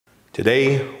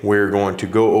Today we're going to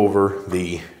go over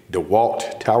the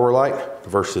DeWALT tower light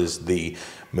versus the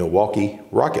Milwaukee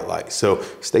rocket light. So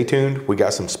stay tuned. We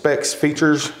got some specs,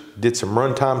 features, did some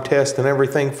runtime tests and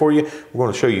everything for you. We're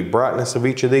going to show you brightness of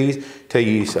each of these, tell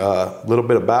you a little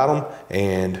bit about them,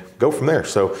 and go from there.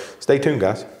 So stay tuned,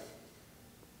 guys.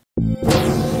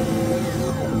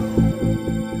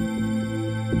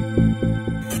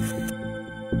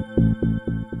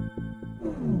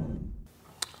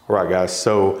 All right, guys,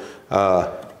 so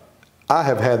I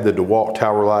have had the DeWALT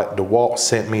tower light. DeWALT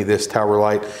sent me this tower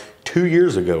light 2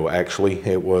 years ago, actually.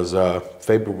 It was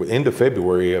end of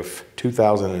February of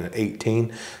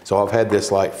 2018. So I've had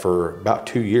this light for about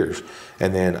 2 years.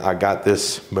 And then I got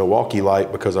this Milwaukee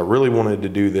light because I really wanted to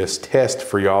do this test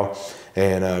for y'all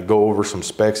and go over some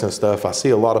specs and stuff. I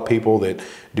see a lot of people that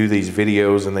do these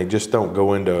videos and they just don't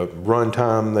go into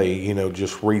runtime. They,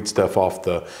 just read stuff off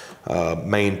the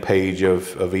main page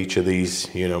of each of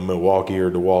these, Milwaukee or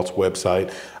DeWalt's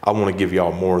website. I want to give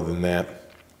y'all more than that.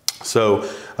 So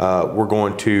we're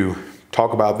going to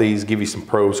talk about these, give you some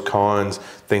pros, cons,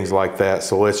 things like that.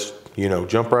 So let's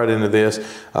jump right into this.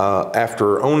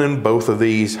 After owning both of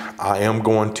these, I am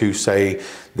going to say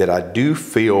that I do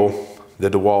feel the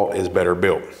DeWALT is better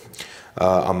built.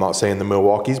 I'm not saying the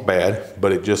Milwaukee's bad,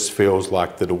 but it just feels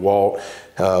like the DeWALT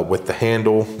with the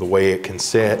handle, the way it can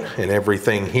set and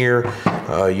everything here,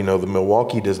 the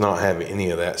Milwaukee does not have any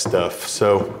of that stuff.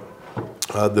 So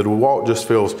the DeWALT just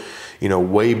feels,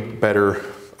 way better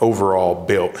overall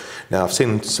built. Now I've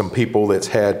seen some people that's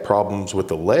had problems with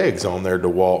the legs on their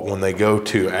DeWALT when they go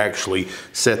to actually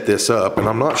set this up, and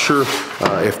I'm not sure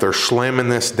if they're slamming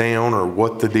this down or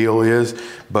what the deal is,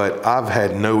 but I've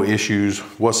had no issues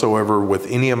whatsoever with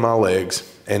any of my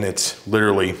legs, and it's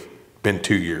literally been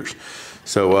 2 years.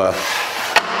 So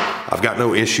I've got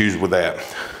no issues with that.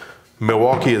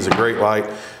 Milwaukee is a great light.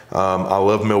 I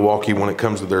love Milwaukee when it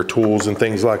comes to their tools and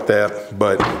things like that.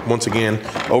 But once again,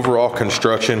 overall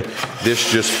construction, this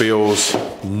just feels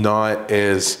not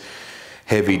as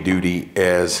heavy duty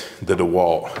as the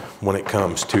DeWALT when it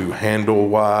comes to handle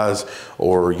wise,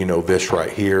 or this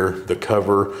right here, the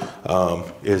cover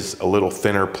is a little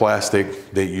thinner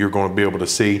plastic that you're going to be able to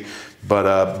see.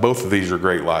 But both of these are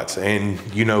great lights. And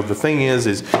the thing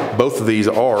is both of these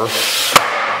are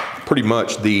pretty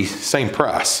much the same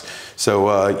price.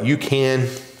 So you can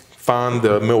find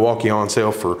the Milwaukee on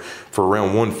sale for around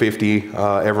 $150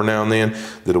 every now and then.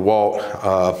 The DeWALT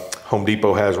Home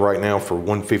Depot has right now for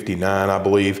 $159, I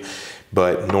believe.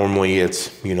 But normally it's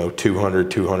 $200,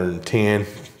 $210,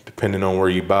 depending on where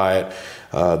you buy it.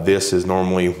 This is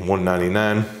normally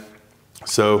 $199.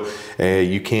 So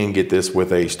you can get this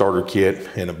with a starter kit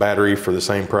and a battery for the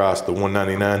same price, the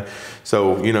 $199.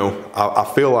 So, I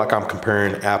feel like I'm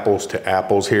comparing apples to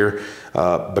apples here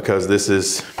because this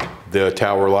is the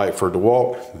tower light for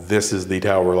DeWALT. This is the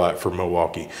tower light for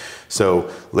Milwaukee.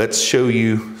 So let's show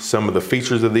you some of the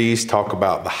features of these, talk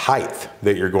about the height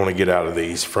that you're going to get out of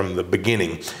these from the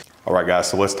beginning. All right, guys,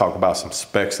 so let's talk about some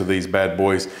specs of these bad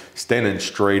boys. Standing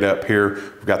straight up here,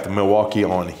 we've got the Milwaukee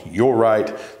on your right,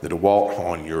 the DeWALT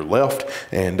on your left,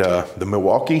 and the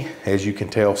Milwaukee, as you can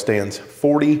tell, stands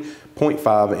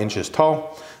 40.5 inches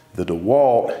tall. The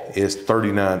DeWALT is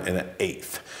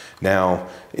 39.1/8. Now,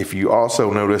 if you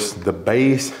also notice, the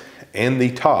base and the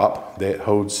top that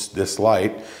holds this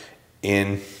light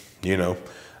in,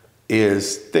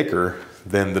 is thicker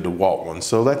than the DeWALT one.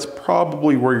 So that's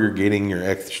probably where you're getting your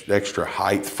extra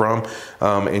height from.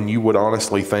 And you would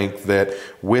honestly think that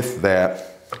with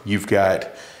that, you've got,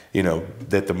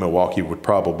 that the Milwaukee would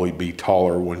probably be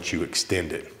taller once you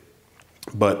extend it.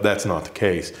 But that's not the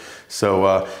case.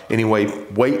 So anyway,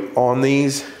 weight on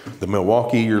these, the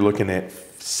Milwaukee, you're looking at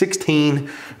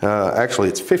 16, actually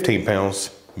it's 15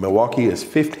 pounds. Milwaukee is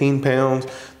 15 pounds.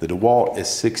 The DeWALT is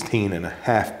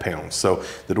 16.5 pounds. So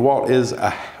the DeWALT is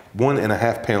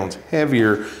 1.5 pounds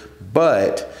heavier,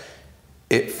 but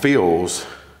it feels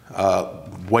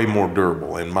way more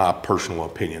durable in my personal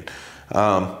opinion.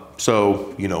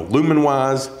 So, lumen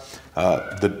wise,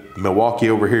 the Milwaukee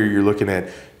over here, you're looking at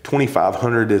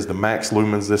 2,500 is the max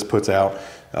lumens this puts out.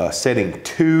 Setting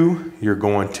 2, you're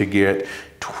going to get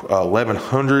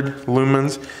 1,100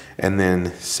 lumens, and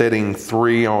then setting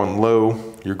 3 on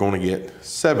low, you're going to get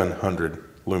 700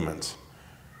 lumens.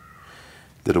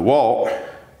 The DeWALT,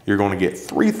 you're going to get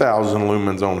 3,000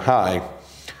 lumens on high.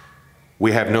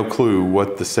 We have no clue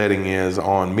what the setting is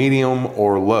on medium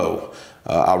or low.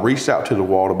 I reached out to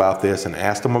DeWALT about this and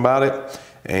asked them about it,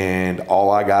 and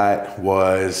all I got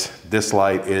was this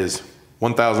light is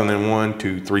 1,001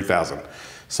 to 3,000.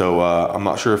 So I'm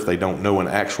not sure if they don't know an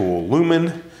actual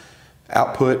lumen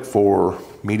output for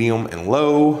medium and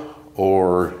low,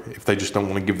 or if they just don't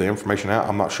want to give the information out,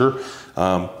 I'm not sure.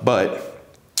 But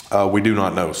we do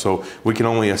not know. So we can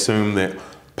only assume that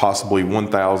possibly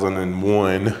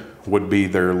 1001 would be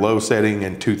their low setting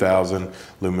and 2000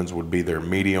 lumens would be their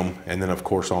medium. And then of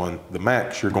course on the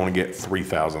max, you're going to get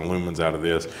 3000 lumens out of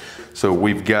this. So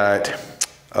we've got,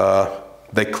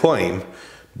 they claim,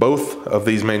 both of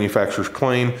these manufacturers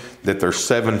claim that they're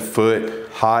 7 foot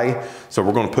high. So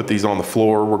we're going to put these on the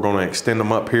floor. We're going to extend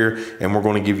them up here and we're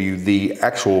going to give you the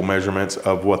actual measurements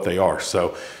of what they are.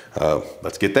 So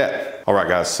let's get that. All right,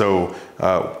 guys. So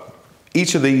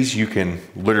each of these, you can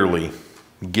literally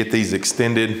get these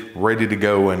extended, ready to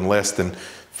go in less than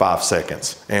 5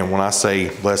 seconds. And when I say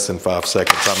less than 5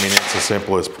 seconds, I mean it's as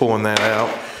simple as pulling that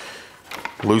out,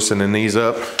 loosening these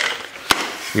up,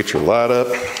 get your light up,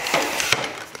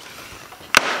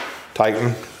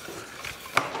 tighten,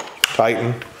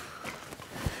 tighten,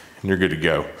 and you're good to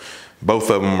go.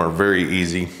 Both of them are very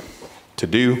easy to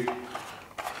do.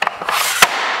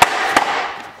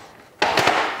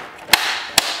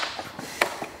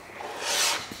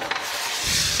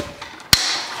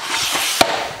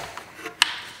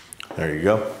 There you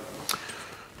go.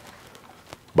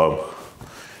 Boom.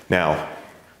 Now,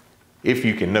 if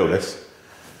you can notice,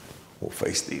 we'll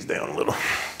face these down a little.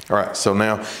 All right, so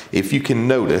now if you can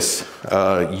notice,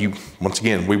 once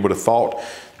again, we would have thought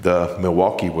the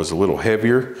Milwaukee was a little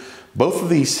heavier. Both of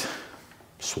these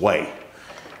sway.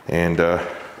 And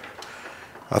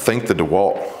I think the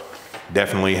DeWALT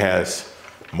definitely has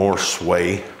more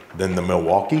sway than the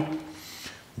Milwaukee.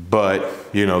 But,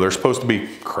 you know, they're supposed to be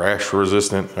crash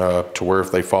resistant to where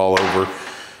if they fall over,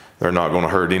 they're not going to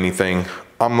hurt anything.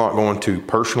 I'm not going to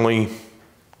personally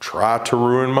try to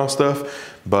ruin my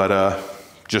stuff, but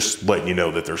just letting you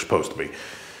know that they're supposed to be.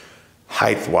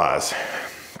 Height-wise,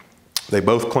 they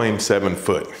both claim 7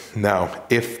 foot. Now,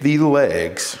 if the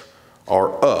legs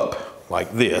are up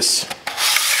like this,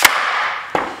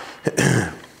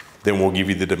 then we'll give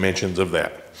you the dimensions of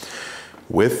that.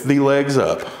 With the legs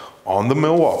up, on the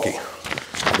Milwaukee,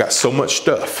 I've got so much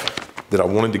stuff that I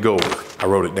wanted to go over. I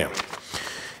wrote it down.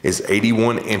 Is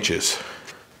 81 inches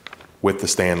with the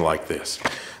stand like this.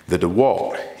 The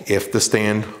DeWALT, if the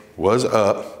stand was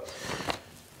up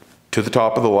to the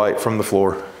top of the light from the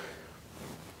floor,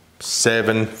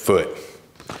 7 foot.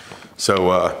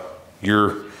 So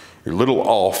you're a little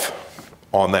off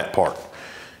on that part.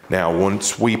 Now,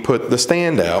 once we put the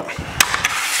stand out,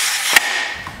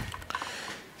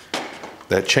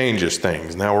 that changes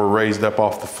things. Now we're raised up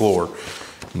off the floor.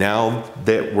 Now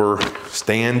that our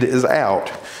stand is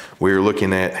out, we're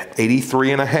looking at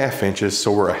 83.5 inches.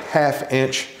 So we're a ½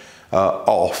 inch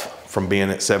off from being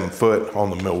at 7 foot on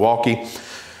the Milwaukee.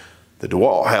 The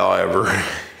DeWALT, however,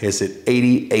 is at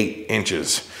 88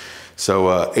 inches.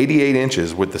 So 88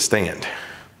 inches with the stand.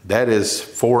 That is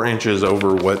 4 inches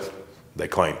over what they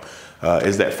claim.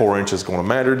 Is that 4 inches going to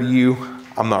matter to you?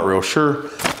 I'm not real sure,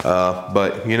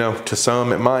 but you know, to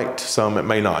some it might, to some it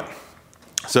may not.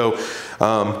 So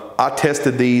I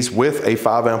tested these with a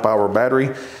 5 amp hour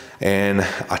battery, and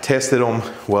I tested them,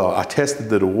 well, I tested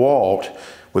the DeWALT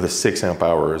with a 6 amp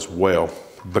hour as well,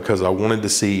 because I wanted to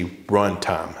see run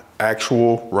time,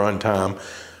 actual run time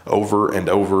over and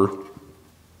over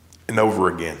and over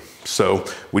again. So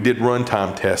we did run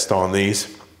time tests on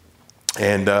these,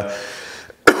 and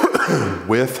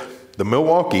with the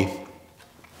Milwaukee,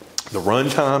 the run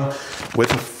time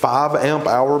with a 5 amp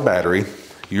hour battery,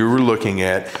 you were looking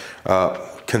at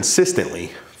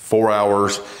consistently 4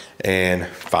 hours and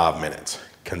 5 minutes.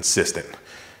 Consistent.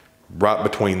 Right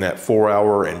between that 4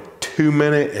 hour and 2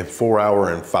 minute and 4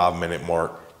 hour and 5 minute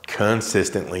mark.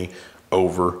 Consistently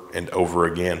over and over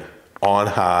again on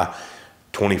high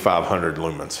 2500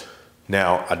 lumens.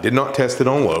 Now, I did not test it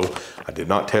on low. I did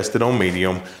not test it on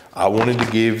medium. I wanted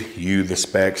to give you the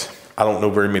specs. I don't know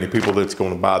very many people that's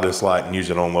going to buy this light and use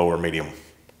it on low or medium.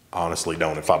 Honestly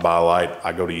don't. If I buy a light,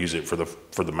 I go to use it for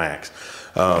the max.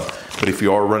 But if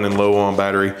you are running low on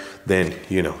battery, then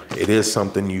you know it is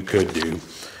something you could do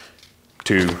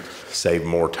to save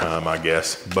more time, I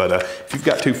guess. But if you've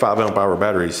got 2 5 amp hour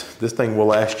batteries, this thing will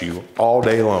last you all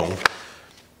day long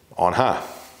on high.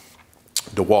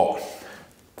 DeWALT,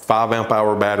 5 amp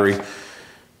hour battery,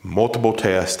 multiple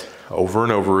tests over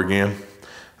and over again.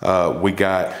 We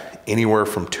got anywhere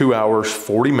from 2 hours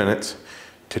 40 minutes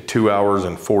to 2 hours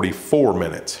and 44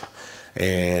 minutes,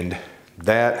 and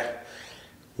that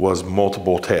was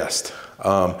multiple tests.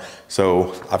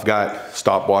 So I've got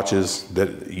stopwatches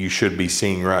that you should be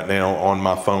seeing right now on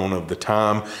my phone of the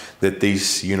time that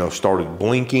these, you know, started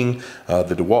blinking.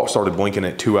 The DeWALT started blinking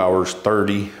at 2 hours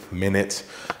 30 minutes,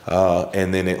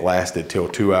 and then it lasted till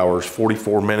 2 hours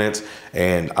 44 minutes.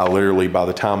 And I literally, by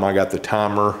the time I got the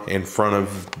timer in front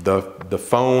of the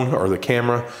phone or the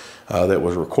camera that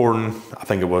was recording, I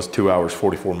think it was 2 hours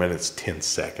 44 minutes 10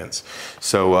 seconds.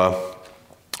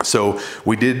 So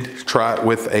we did try it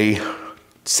with a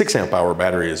 6 amp hour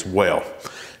battery as well.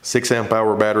 6 amp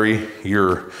hour battery,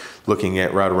 you're looking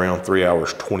at right around 3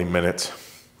 hours 20 minutes,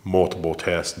 multiple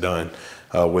tests done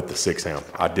with the 6 amp.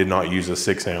 I did not use a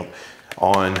 6 amp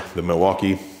on the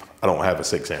Milwaukee. I don't have a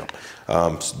 6 amp.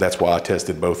 So that's why I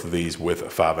tested both of these with a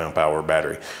 5 amp hour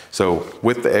battery. So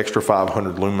with the extra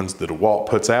 500 lumens that DeWALT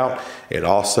puts out, it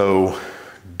also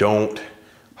don't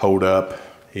hold up.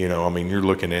 You know, I mean, you're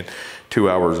looking at 2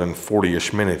 hours and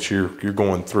 40-ish minutes. You're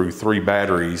going through 3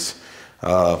 batteries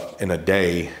in a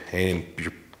day, and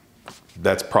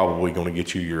that's probably going to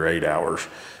get you your 8 hours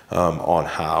on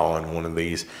high on one of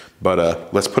these.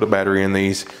 But let's put a battery in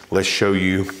these. Let's show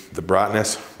you the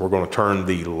brightness. We're going to turn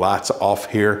the lights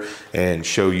off here and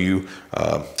show you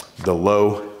the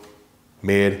low,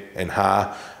 mid, and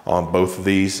high on both of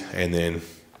these, and then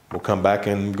we'll come back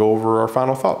and go over our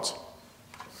final thoughts.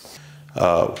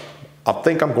 I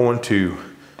think I'm going to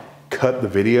cut the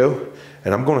video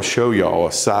and I'm going to show y'all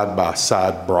a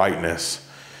side-by-side brightness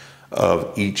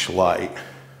of each light.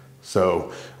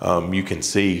 So you can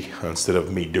see, instead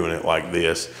of me doing it like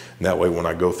this, and that way when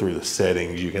I go through the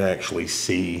settings, you can actually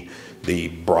see the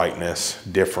brightness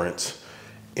difference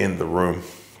in the room.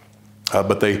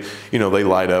 But they, you know, they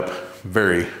light up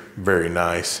very, very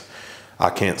nice. I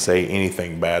can't say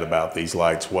anything bad about these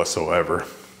lights whatsoever.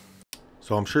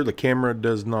 So I'm sure the camera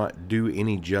does not do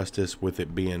any justice with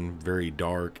it being very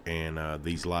dark and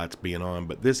these lights being on,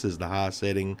 but this is the high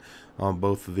setting on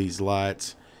both of these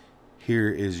lights. Here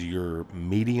is your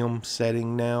medium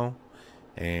setting now,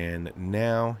 and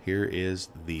now here is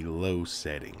the low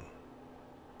setting.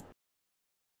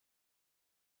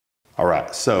 All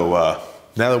right, so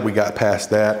now that we got past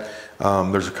that,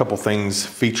 there's a couple things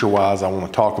feature-wise I want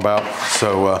to talk about.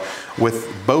 So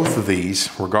with both of these,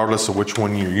 regardless of which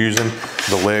one you're using,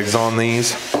 the legs on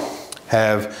these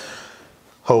have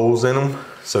holes in them,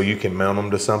 so you can mount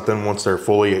them to something once they're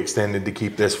fully extended to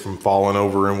keep this from falling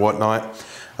over and whatnot.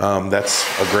 That's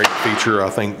a great feature I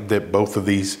think that both of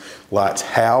these lights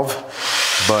have.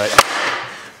 But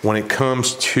when it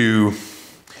comes to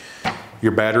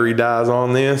your battery dies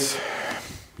on this,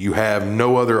 you have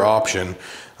no other option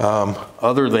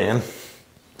other than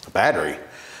a battery.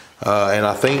 And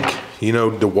I think, you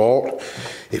know, DeWALT,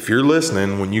 if you're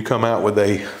listening, when you come out with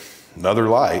another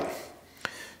light,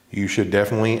 you should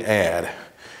definitely add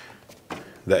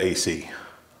the AC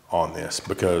on this,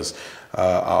 because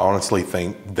I honestly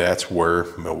think that's where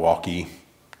Milwaukee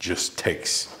just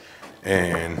takes,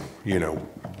 and, you know,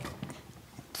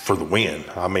 for the win.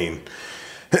 I mean,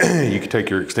 you can take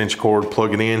your extension cord,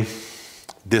 plug it in.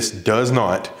 This does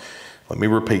not, let me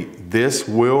repeat, this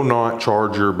will not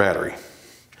charge your battery.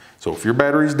 So if your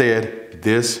battery's dead,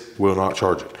 this will not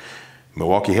charge it.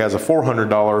 Milwaukee has a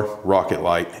 $400 rocket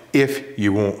light if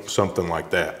you want something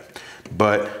like that.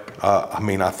 But I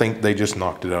mean, I think they just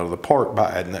knocked it out of the park by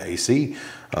adding the AC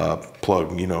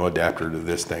plug, you know, adapter to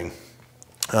this thing.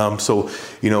 So,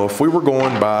 you know, if we were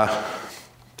going by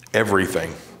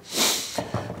everything,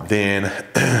 then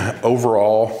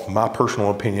overall, my personal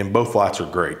opinion, both lights are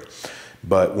great.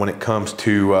 But when it comes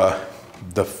to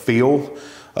the feel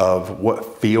of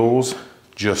what feels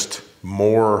just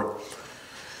more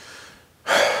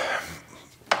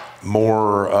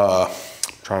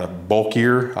trying to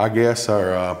bulkier, I guess,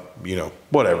 or you know,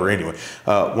 whatever. Anyway,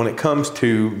 when it comes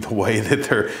to the way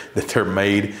that they're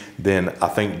made, then I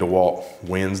think DeWALT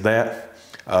wins that.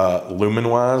 Lumen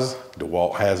wise,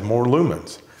 DeWALT has more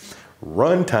lumens.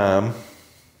 Runtime,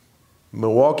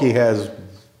 Milwaukee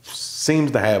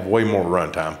seems to have way more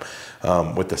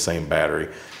runtime with the same battery.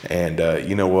 And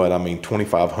you know what, I mean,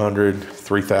 2,500,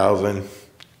 3,000,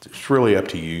 it's really up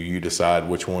to you. You decide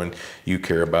which one you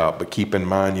care about. But keep in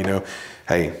mind, you know,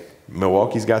 hey,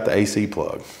 Milwaukee's got the AC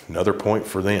plug. Another point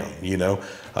for them, you know.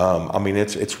 I mean,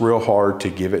 it's real hard to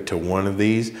give it to one of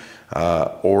these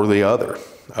or the other.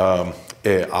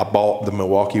 I bought the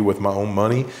Milwaukee with my own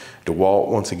money. DeWALT,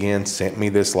 once again, sent me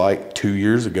this light 2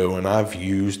 years ago, and I've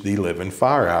used the living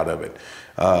fire out of it.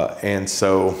 And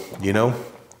so, you know,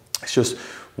 it's just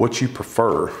what you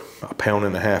prefer. 1.5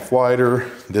 pounds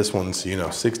lighter. This one's, you know,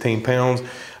 16 pounds.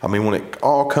 I mean, when it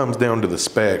all comes down to the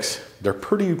specs, they're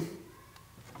pretty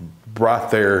right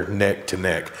there neck to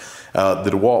neck. The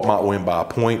DeWALT might win by a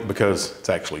point because it's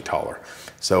actually taller.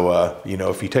 So, you know,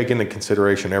 if you take into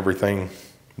consideration everything,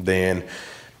 then,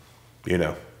 you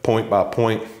know, point by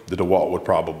point, the DeWALT would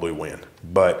probably win.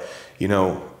 But, you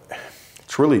know,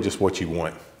 it's really just what you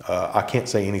want. I can't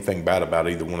say anything bad about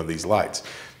either one of these lights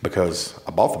because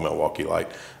I bought the Milwaukee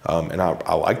light, and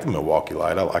I like the Milwaukee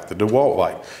light. I like the DeWALT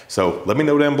light. So let me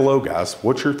know down below, guys,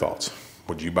 what's your thoughts?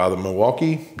 Would you buy the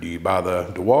Milwaukee? Do you buy the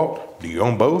DeWALT? Do you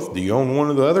own both? Do you own one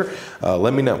or the other?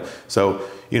 Let me know. So,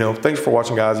 you know, thanks for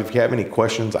watching, guys. If you have any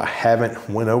questions I haven't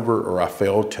went over or I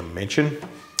failed to mention,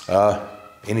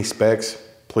 any specs,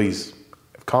 please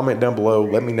comment down below.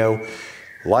 Let me know.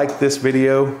 Like this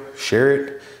video, share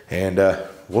it, and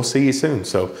we'll see you soon.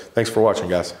 So thanks for watching,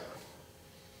 guys.